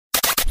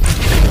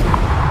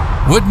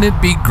Wouldn't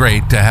it be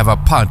great to have a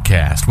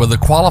podcast with a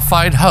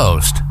qualified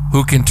host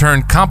who can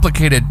turn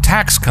complicated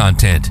tax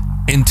content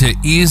into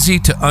easy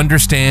to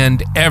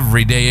understand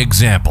everyday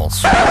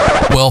examples?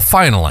 Well,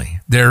 finally,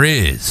 there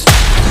is.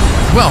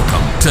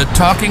 Welcome to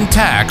Talking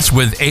Tax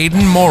with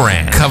Aidan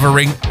Moran,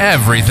 covering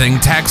everything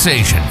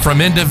taxation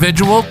from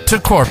individual to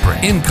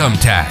corporate, income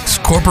tax,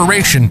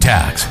 corporation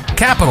tax,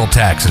 capital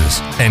taxes,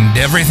 and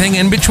everything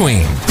in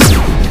between.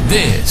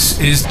 This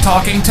is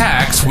Talking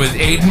Tax with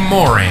Aidan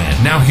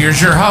Moran. Now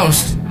here's your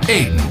host,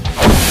 Aidan.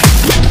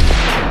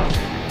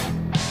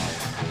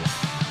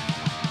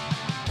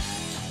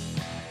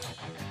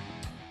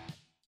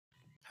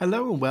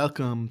 Hello and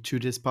welcome to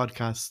this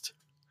podcast.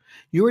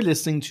 You are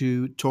listening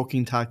to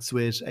Talking Tax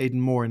with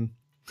Aidan Moran,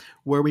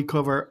 where we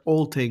cover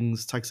all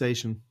things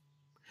taxation,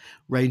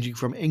 ranging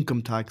from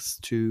income tax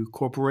to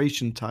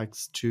corporation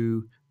tax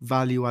to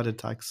value-added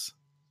tax.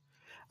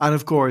 And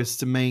of course,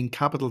 the main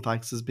capital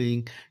taxes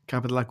being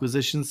capital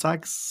acquisition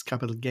tax,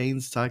 capital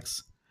gains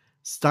tax,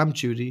 stamp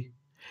duty,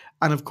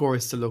 and of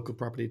course, the local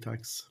property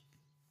tax.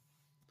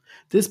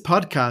 This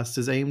podcast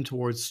is aimed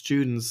towards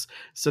students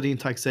studying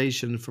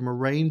taxation from a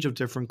range of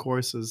different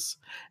courses,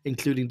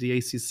 including the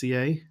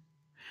ACCA,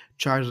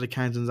 Chartered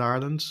Accountants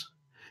Ireland,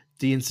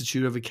 the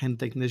Institute of Accounting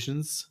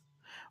Technicians,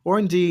 or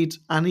indeed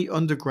any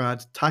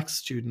undergrad tax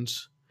student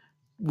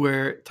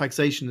where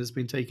taxation has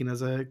been taken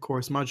as a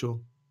course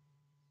module.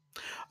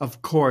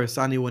 Of course,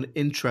 anyone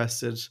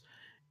interested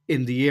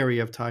in the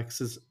area of tax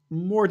is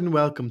more than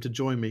welcome to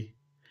join me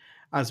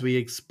as we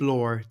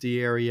explore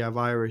the area of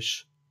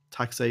Irish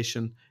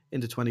taxation in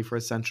the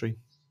 21st century.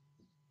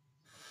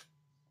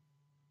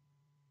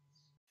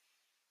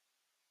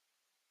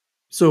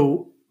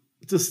 So,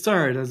 to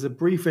start, as a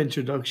brief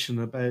introduction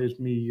about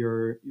me,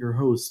 your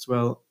host,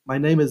 well, my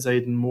name is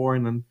Aidan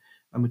Moran and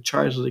I'm a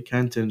chartered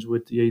accountant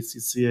with the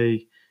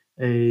ACCA,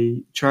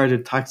 a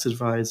chartered tax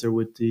advisor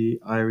with the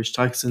Irish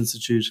Tax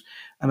Institute,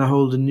 and I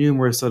hold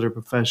numerous other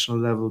professional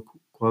level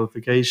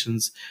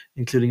qualifications,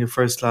 including a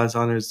first-class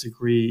honours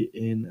degree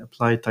in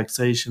applied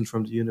taxation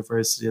from the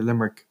University of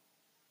Limerick.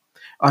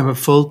 I'm a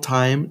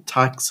full-time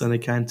tax and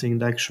accounting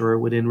lecturer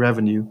within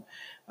Revenue,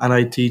 and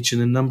I teach in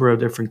a number of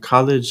different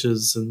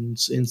colleges and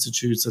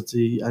institutes at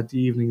the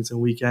evenings and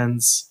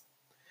weekends.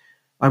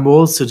 I'm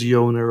also the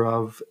owner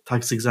of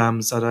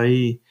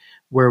taxexams.ie,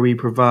 where we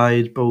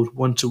provide both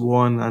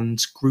one-to-one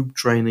and group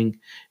training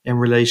in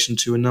relation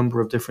to a number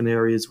of different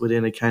areas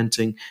within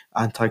accounting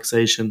and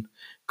taxation,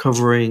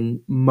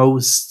 covering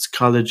most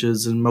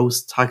colleges and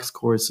most tax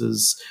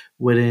courses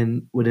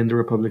within the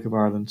Republic of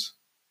Ireland.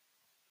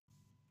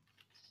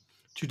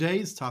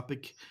 Today's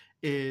topic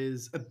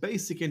is a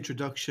basic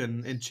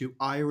introduction into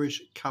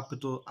Irish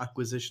capital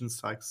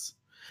acquisitions tax.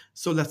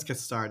 So let's get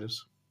started.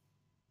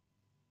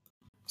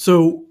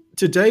 So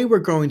today we're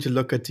going to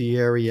look at the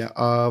area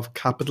of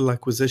capital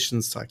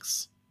acquisitions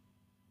tax.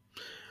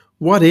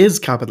 What is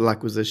capital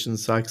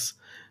acquisitions tax?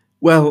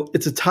 Well,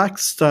 it's a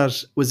tax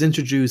that was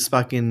introduced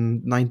back in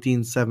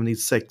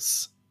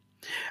 1976,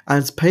 and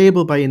it's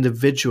payable by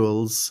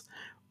individuals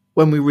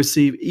when we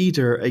receive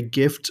either a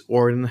gift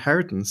or an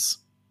inheritance.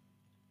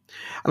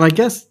 And I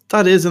guess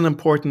that is an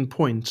important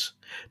point,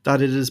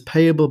 that it is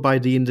payable by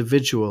the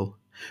individual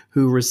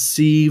who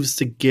receives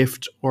the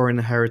gift or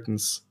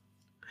inheritance.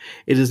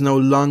 It is no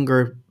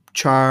longer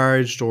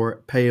charged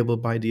or payable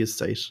by the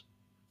estate.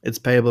 It's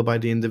payable by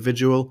the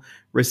individual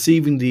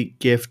receiving the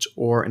gift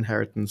or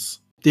inheritance.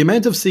 The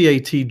amount of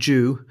CAT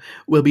due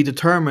will be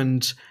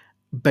determined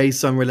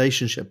based on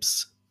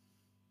relationships.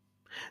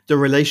 The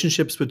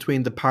relationships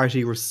between the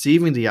party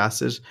receiving the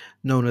asset,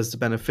 known as the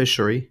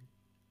beneficiary,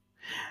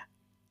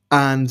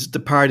 and the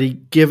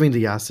party giving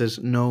the asset,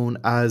 known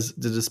as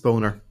the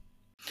disponer.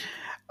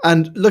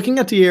 And looking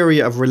at the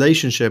area of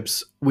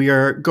relationships, we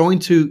are going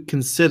to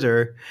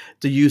consider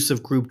the use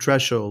of group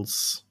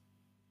thresholds.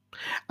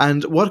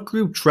 And what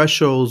group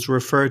thresholds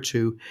refer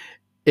to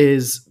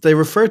is they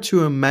refer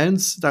to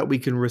amounts that we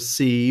can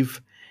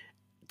receive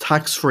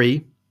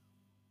tax-free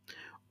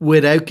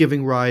without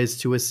giving rise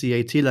to a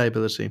CAT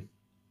liability.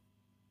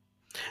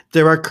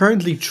 There are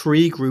currently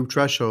 3 group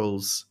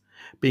thresholds,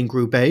 being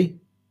Group A,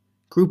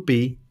 Group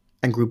B,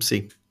 and Group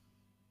C.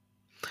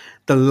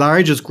 The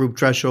largest group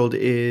threshold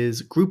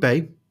is Group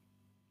A,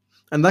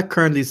 and that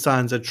currently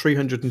stands at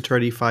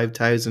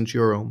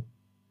 €335,000.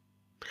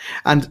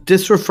 And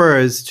this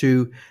refers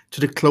to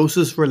the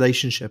closest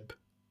relationship,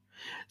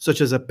 such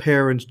as a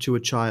parent to a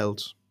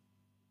child.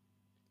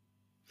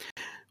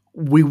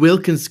 We will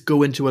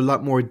go into a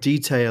lot more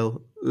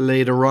detail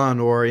later on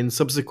or in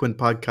subsequent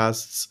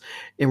podcasts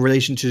in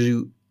relation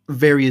to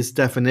various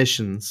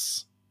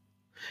definitions.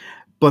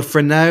 But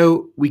for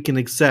now, we can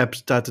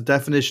accept that the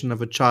definition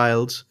of a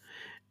child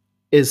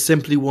is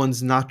simply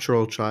one's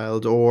natural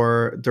child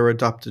or their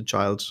adopted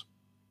child.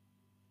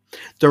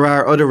 There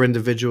are other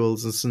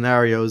individuals and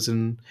scenarios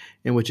in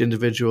which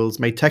individuals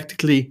may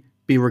technically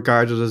be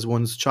regarded as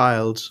one's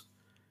child,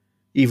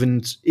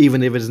 even if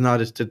it is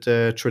not in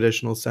the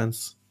traditional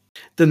sense.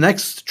 The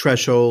next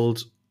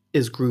threshold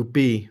is Group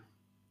B,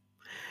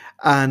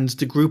 And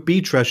the Group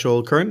B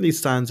threshold currently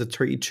stands at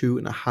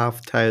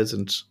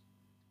 32,500.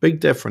 Big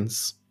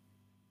difference.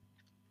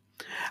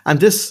 And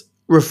this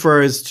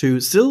refers to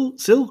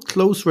still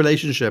close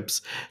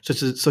relationships,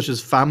 such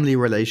as family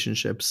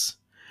relationships,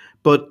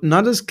 but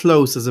not as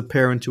close as a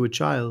parent to a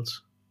child.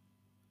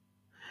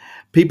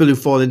 People who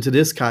fall into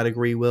this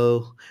category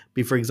will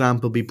be, for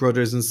example, be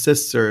brothers and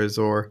sisters,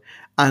 or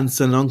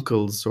aunts and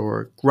uncles,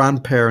 or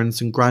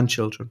grandparents and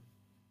grandchildren.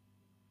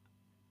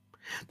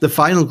 The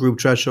final group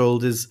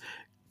threshold is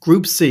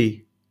Group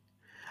C,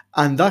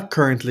 and that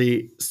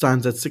currently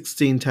stands at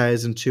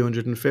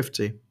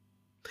 16,250.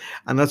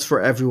 And that's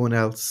for everyone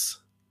else.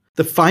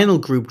 The final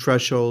group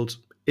threshold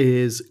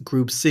is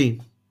Group C,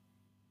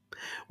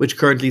 which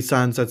currently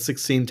stands at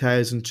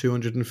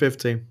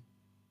 16,250.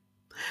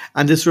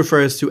 And this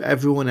refers to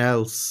everyone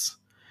else,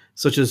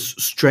 such as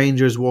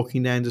strangers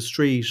walking down the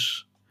street,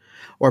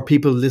 or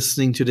people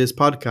listening to this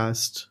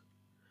podcast,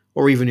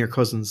 or even your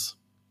cousins.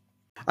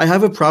 I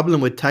have a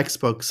problem with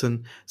textbooks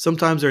and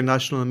sometimes our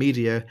national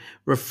media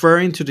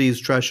referring to these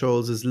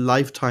thresholds as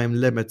lifetime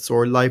limits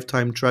or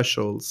lifetime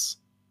thresholds.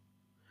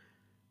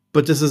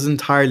 But this is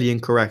entirely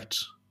incorrect.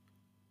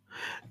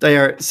 They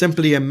are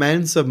simply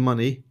amounts of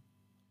money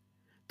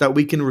that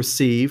we can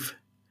receive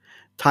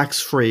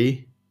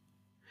tax-free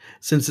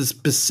since a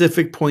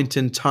specific point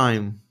in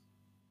time.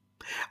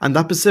 And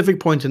that specific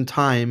point in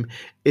time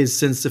is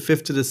since the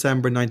 5th of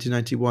December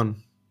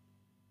 1991.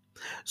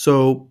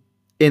 So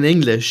in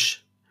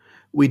English,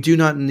 we do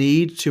not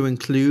need to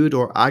include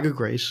or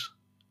aggregate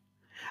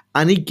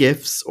any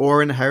gifts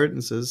or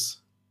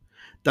inheritances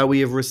that we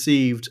have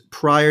received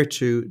prior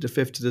to the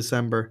 5th of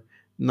December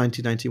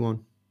 1991.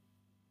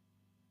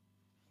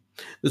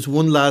 There's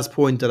one last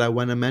point that I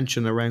want to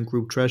mention around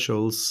group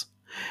thresholds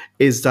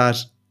is that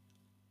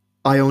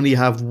I only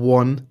have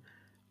one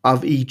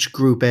of each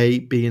group A,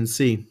 B, and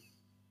C.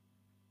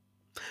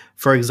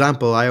 For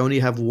example, I only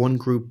have one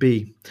Group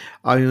B.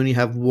 I only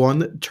have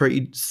one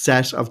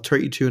set of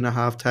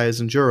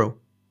 €32,500.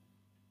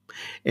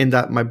 In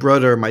that my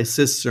brother, my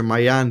sister, my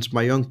aunt,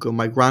 my uncle,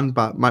 my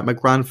grandfather,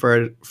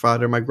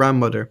 my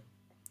grandmother,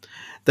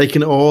 they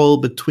can all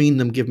between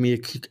them give me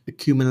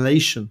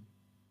accumulation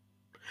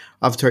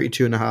of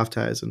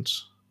 32,500.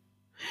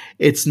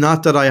 It's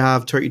not that I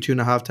have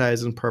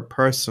 32,500 per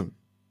person.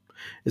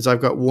 Is I've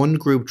got one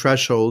group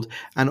threshold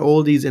and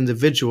all these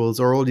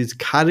individuals or all these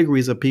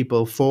categories of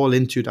people fall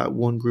into that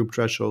one group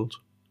threshold.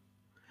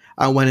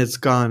 And when it's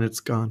gone, it's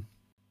gone.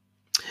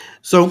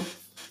 So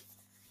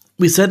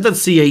we said that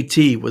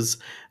CAT was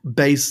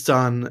based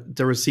on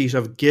the receipt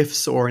of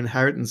gifts or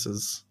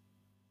inheritances.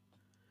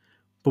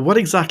 But what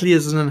exactly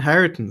is an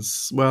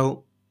inheritance?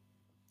 Well,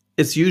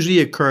 it usually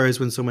occurs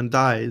when someone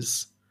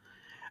dies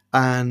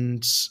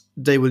and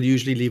they will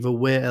usually leave a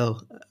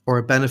will or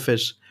a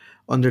benefit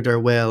under their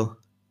will,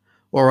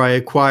 or I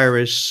acquire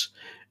it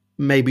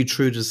maybe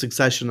through the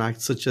Succession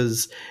Act, such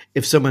as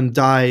if someone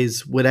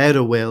dies without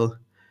a will,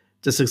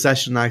 the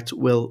Succession Act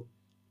will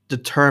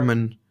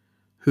determine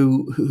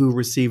who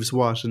receives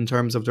what in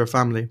terms of their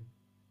family.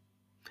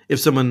 If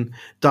someone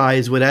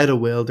dies without a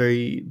will,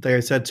 they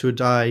are said to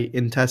die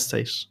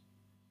intestate.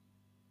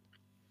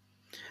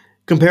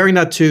 Comparing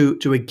that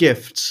to a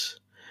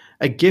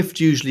gift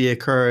usually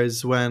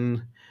occurs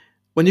when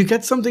you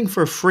get something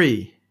for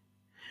free,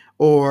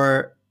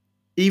 or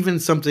even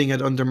something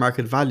at under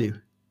market value.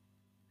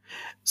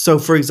 So,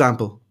 for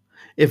example,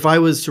 if I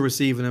was to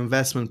receive an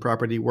investment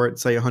property worth,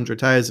 say,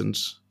 100,000,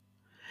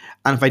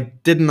 and if I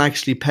didn't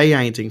actually pay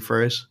anything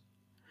for it,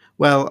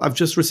 well, I've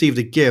just received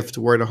a gift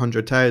worth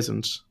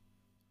 100,000,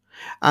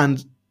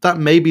 and that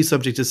may be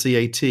subject to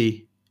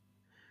CAT,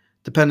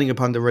 depending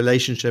upon the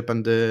relationship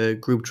and the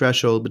group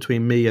threshold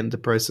between me and the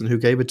person who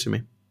gave it to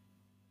me.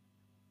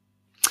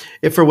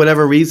 If for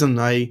whatever reason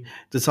I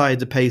decide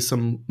to pay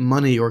some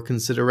money or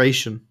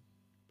consideration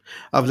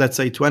of, let's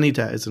say,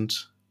 20,000,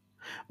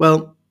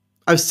 well,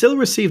 I've still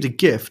received a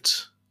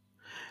gift,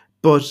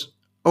 but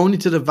only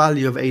to the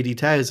value of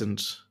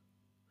 80,000,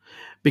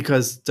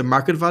 because the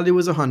market value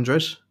was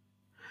 100,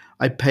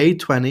 I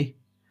paid 20,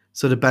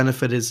 so the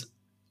benefit is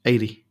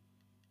 80.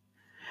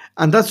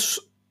 And that's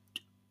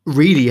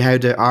really how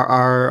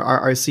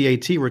our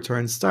CAT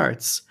return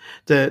starts.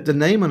 The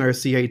name on our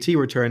CAT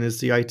return is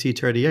the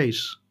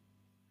IT38.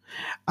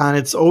 And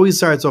it always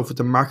starts off with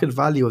the market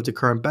value of the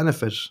current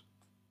benefit.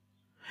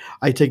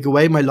 I take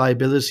away my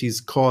liabilities,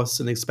 costs,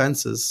 and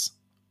expenses,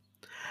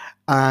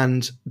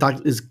 and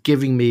that is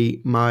giving me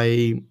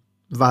my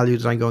value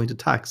that I'm going to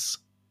tax.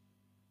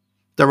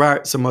 There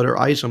are some other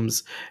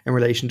items in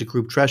relation to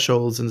group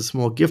thresholds and the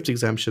small gift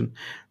exemption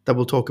that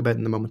we'll talk about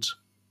in a moment.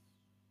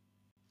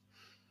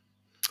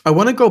 I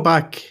want to go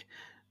back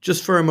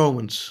just for a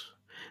moment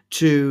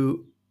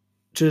to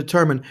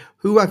determine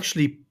who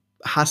actually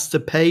has to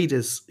pay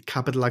this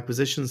capital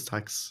acquisitions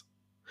tax,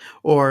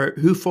 or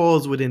who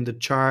falls within the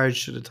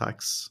charge to the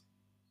tax.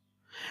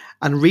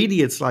 And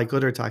really, it's like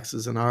other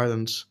taxes in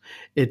Ireland.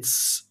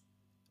 It's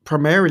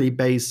primarily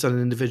based on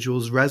an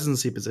individual's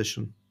residency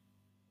position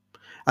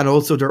and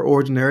also their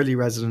ordinarily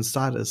resident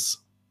status.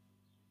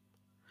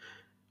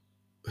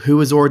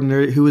 Who is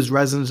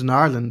resident in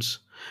Ireland?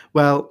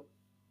 Well,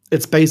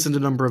 it's based on the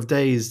number of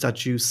days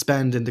that you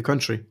spend in the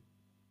country,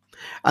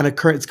 and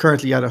it's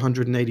currently at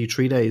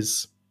 183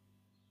 days.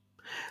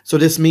 So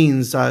this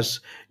means that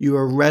you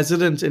are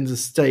resident in the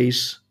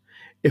state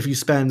if you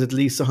spend at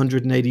least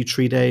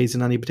 183 days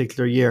in any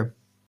particular year.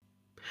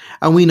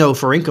 And we know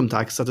for income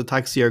tax that the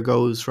tax year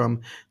goes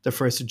from the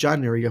 1st of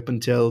January up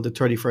until the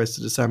 31st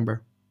of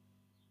December.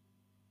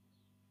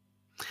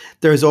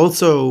 There's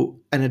also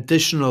an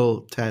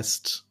additional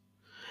test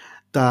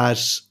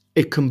that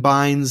it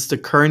combines the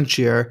current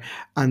year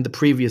and the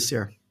previous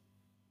year.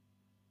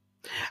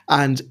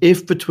 And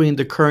if between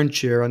the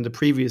current year and the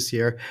previous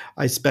year,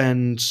 I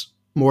spend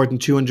more than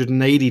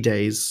 280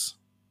 days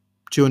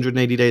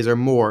or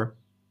more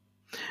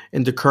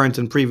in the current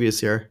and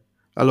previous year,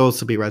 I'll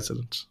also be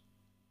resident.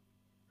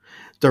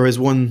 There is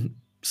one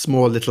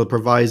small little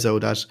proviso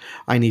that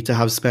I need to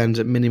have spent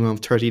a minimum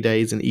of 30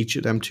 days in each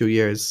of them 2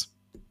 years.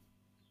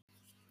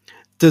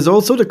 There's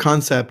also the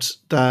concept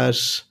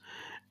that,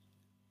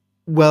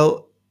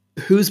 well,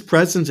 who's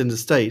present in the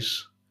state?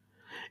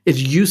 It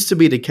used to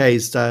be the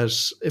case that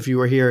if you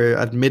were here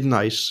at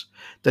midnight,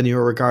 then you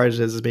were regarded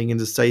as being in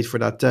the state for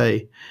that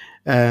day.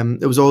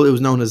 It was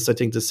known as, I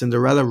think, the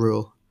Cinderella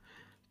rule,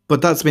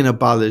 but that's been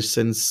abolished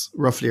since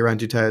roughly around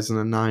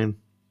 2009.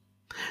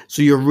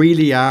 So you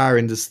really are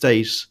in the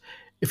state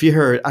if you're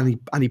here at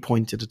any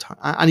point at a time,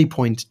 any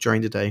point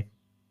during the day.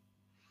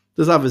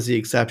 There's obviously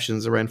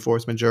exceptions around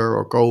force majeure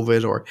or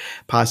COVID or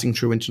passing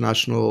through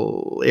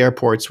international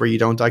airports where you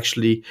don't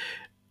actually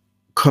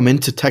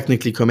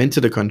technically come into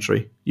the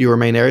country. You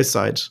remain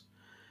airside.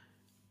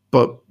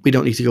 But we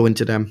don't need to go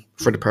into them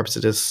for the purpose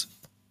of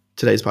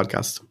today's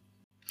podcast.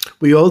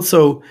 We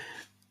also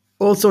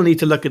need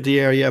to look at the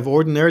area of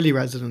ordinarily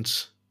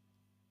resident,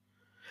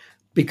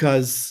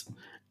 because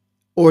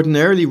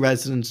ordinarily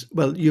resident,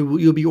 well,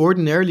 you'll be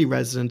ordinarily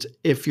resident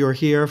if you're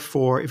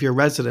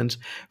resident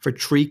for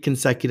 3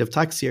 consecutive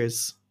tax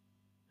years.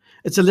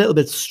 It's a little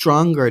bit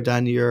stronger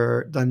than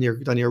your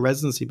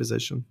residency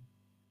position.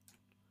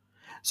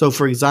 So,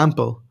 for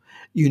example,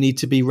 you need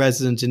to be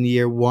resident in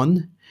year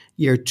 1,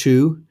 year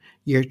 2,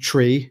 year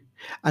 3,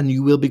 and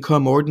you will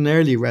become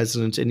ordinarily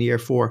resident in year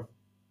 4.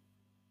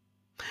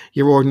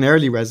 Your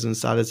ordinarily resident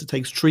status, it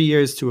takes 3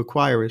 years to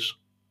acquire it.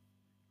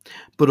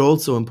 But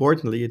also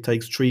importantly, it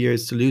takes 3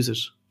 years to lose it.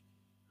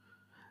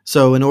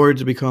 So in order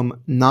to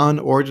become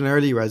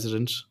non-ordinarily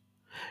resident,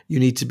 you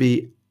need to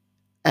be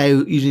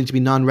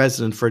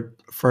non-resident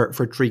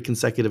for 3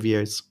 consecutive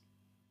years.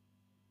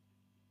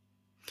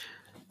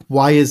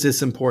 Why is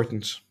this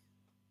important?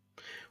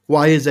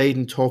 Why is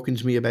Aidan talking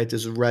to me about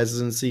this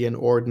residency and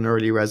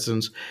ordinarily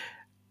resident?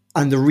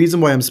 And the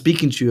reason why I'm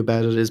speaking to you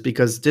about it is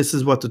because this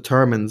is what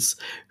determines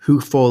who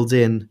falls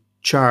in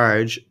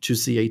charge to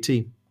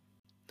CAT.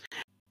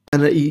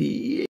 And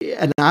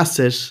an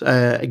asset,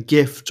 a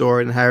gift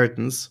or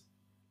inheritance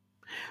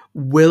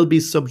will be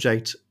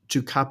subject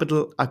to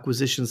capital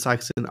acquisition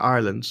tax in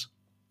Ireland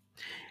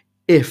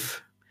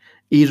if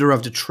either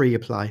of the 3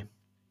 apply.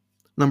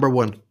 Number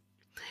 1,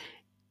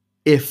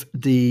 if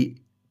the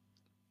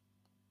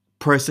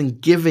person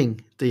giving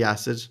the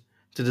asset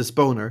to the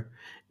disponer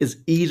is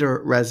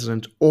either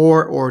resident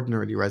or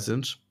ordinarily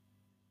resident.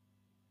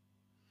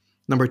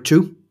 Number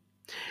 2,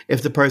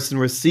 if the person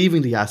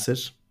receiving the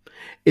asset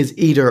is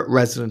either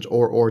resident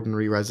or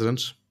ordinary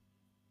resident.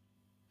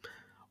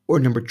 Or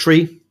number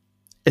 3,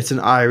 it's an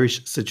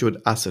Irish situate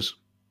asset.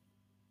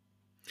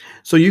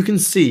 So you can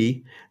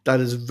see that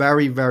it's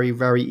very, very,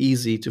 very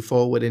easy to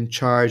fall within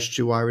charge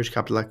to Irish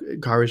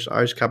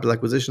capital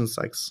acquisition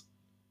tax.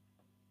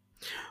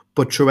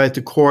 But throughout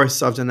the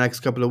course of the next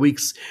couple of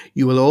weeks,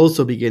 you will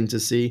also begin to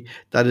see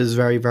that it is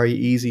very, very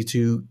easy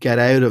to get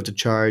out of the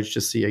charge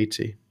to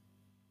CAT.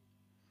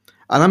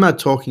 And I'm not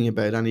talking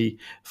about any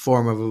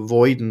form of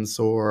avoidance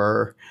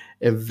or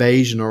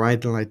evasion or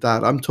anything like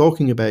that. I'm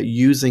talking about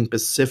using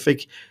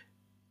specific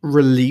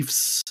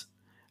reliefs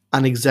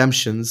and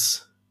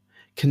exemptions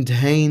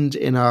contained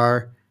in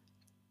our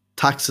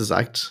Taxes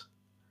Act,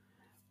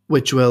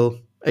 which will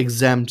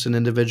exempt an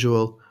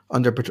individual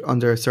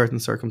under certain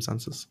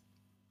circumstances.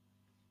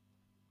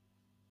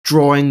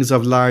 Drawings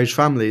of large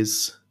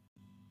families.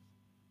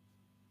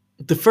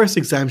 The first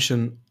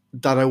exemption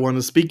that I want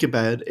to speak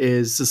about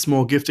is the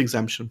small gift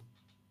exemption.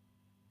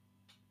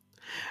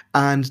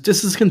 And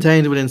this is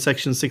contained within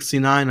Section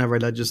 69 of our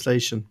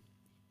legislation.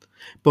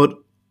 But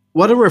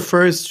what it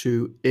refers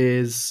to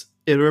is,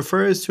 it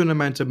refers to an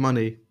amount of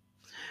money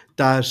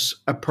that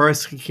a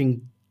person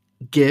can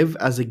give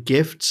as a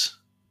gift,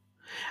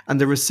 and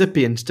the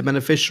recipient, the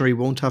beneficiary,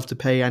 won't have to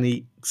pay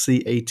any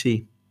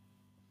CAT.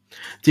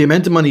 The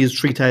amount of money is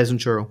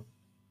 €3,000.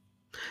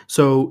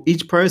 So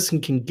each person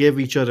can give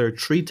each other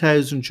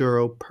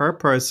 €3,000 per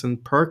person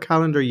per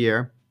calendar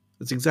year.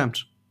 It's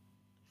exempt.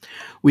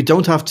 We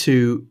don't have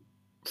to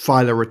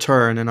file a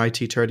return in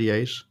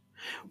IT38.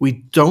 We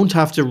don't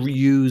have to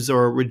reuse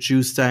or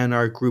reduce down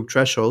our group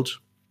threshold.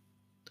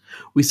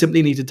 We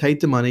simply need to take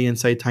the money and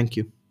say thank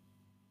you.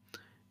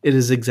 It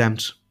is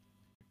exempt.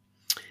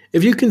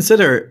 If you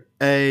consider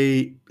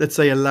let's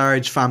say a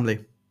large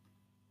family,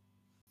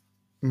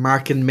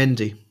 Mark and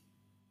Mindy.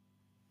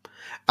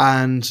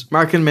 And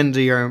Mark and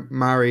Mindy are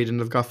married and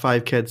they've got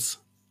 5 kids.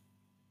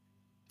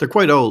 They're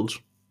quite old.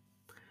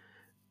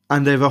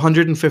 And they have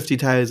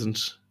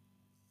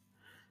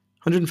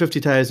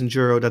 150,000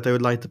 euro that they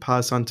would like to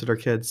pass on to their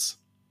kids.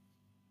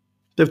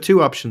 They have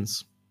 2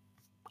 options.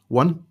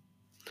 1,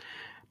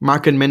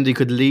 Mark and Mindy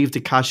could leave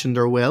the cash in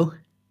their will.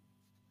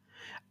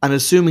 And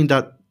assuming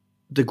that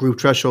the group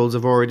thresholds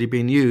have already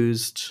been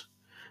used,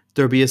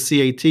 there'll be a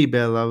CAT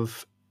bill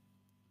of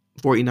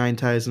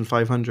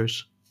 49,500.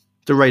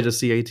 The rate of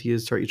CAT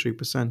is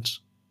 33%.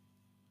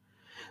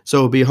 So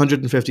it would be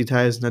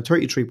 150,000 at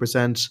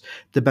 33%.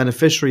 The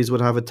beneficiaries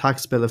would have a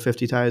tax bill of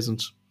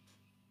 50,000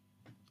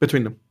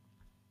 between them.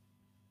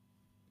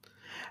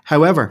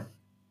 However,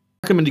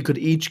 Mark and Mindy could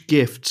each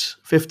gift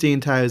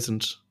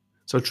 15,000,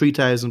 so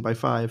 3,000 by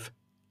 5,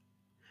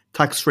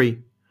 tax-free,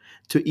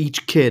 to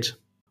each kid,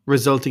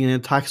 resulting in a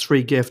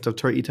tax-free gift of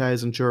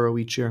 30,000 euro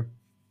each year.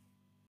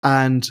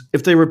 And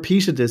if they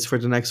repeated this for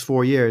the next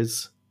 4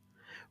 years,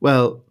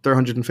 well, their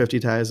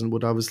 150,000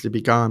 would obviously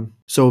be gone.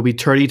 So it would be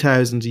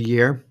 30,000 a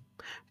year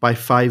by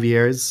 5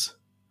 years,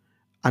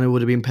 and it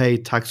would have been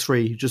paid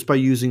tax-free just by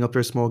using up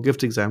their small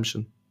gift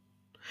exemption.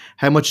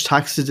 How much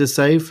tax did this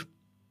save?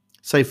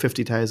 Save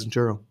 50,000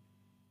 euro.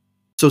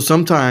 So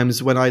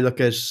sometimes when I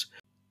look at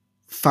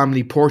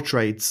family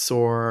portraits,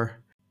 or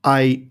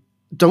I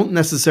don't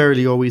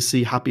necessarily always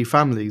see happy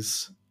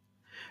families,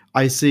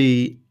 I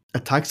see a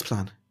tax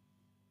plan.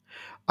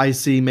 I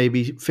see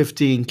maybe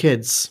 15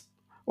 kids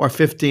or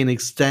 15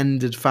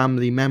 extended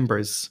family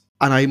members,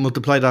 and I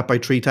multiply that by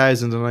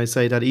 3,000, and I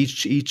say that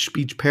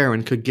each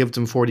parent could give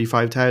them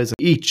 45,000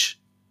 each.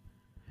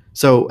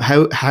 So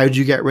how do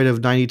you get rid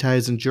of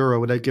 90,000 euro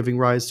without giving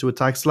rise to a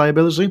tax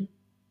liability?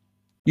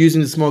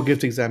 Using the small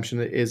gift exemption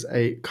is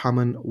a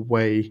common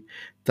way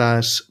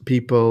that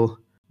people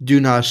do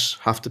not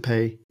have to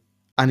pay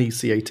any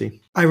CAT.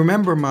 I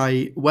remember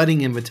my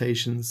wedding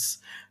invitations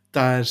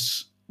that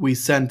we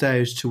sent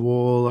out to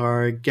all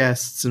our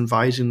guests,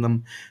 inviting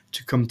them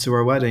to come to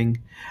our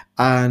wedding.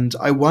 And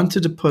I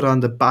wanted to put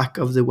on the back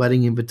of the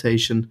wedding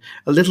invitation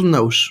a little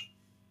note,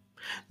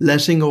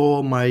 letting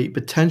all my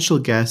potential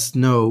guests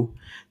know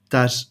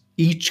that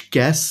each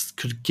guest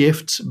could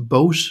gift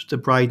both the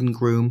bride and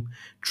groom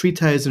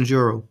 3,000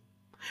 euro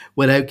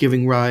without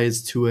giving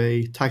rise to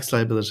a tax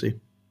liability.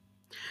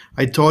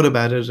 I thought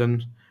about it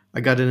and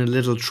I got in a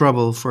little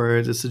trouble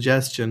for the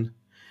suggestion,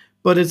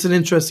 but it's an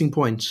interesting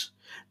point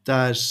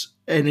that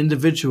an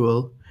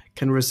individual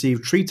can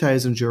receive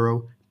 3,000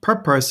 euro per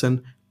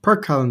person per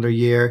calendar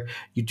year.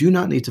 You do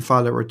not need to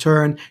file a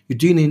return. You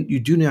do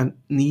not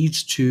need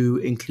to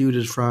include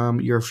it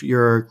from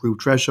your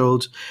group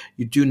threshold.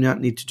 You do not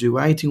need to do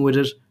anything with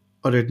it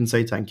other than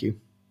say thank you.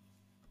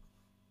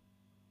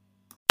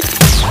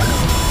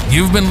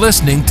 You've been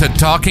listening to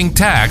Talking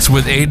Tax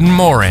with Aidan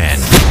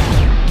Moran.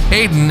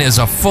 Aidan is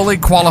a fully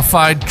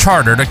qualified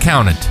chartered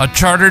accountant, a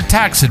chartered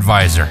tax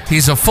advisor.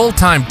 He's a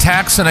full-time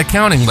tax and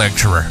accounting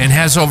lecturer and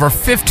has over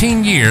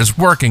 15 years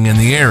working in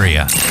the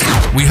area.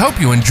 We hope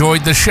you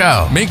enjoyed the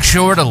show. Make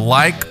sure to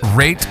like,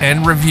 rate,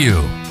 and review.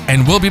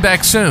 And we'll be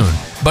back soon.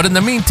 But in the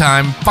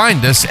meantime,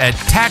 find us at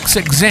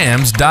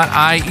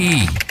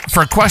taxexams.ie.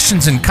 For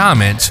questions and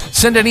comments,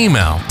 send an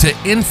email to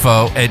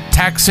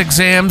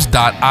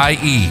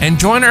info@taxexams.ie and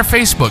join our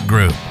Facebook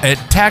group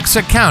at Tax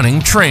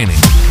Accounting Training.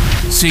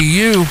 See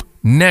you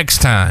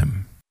next time.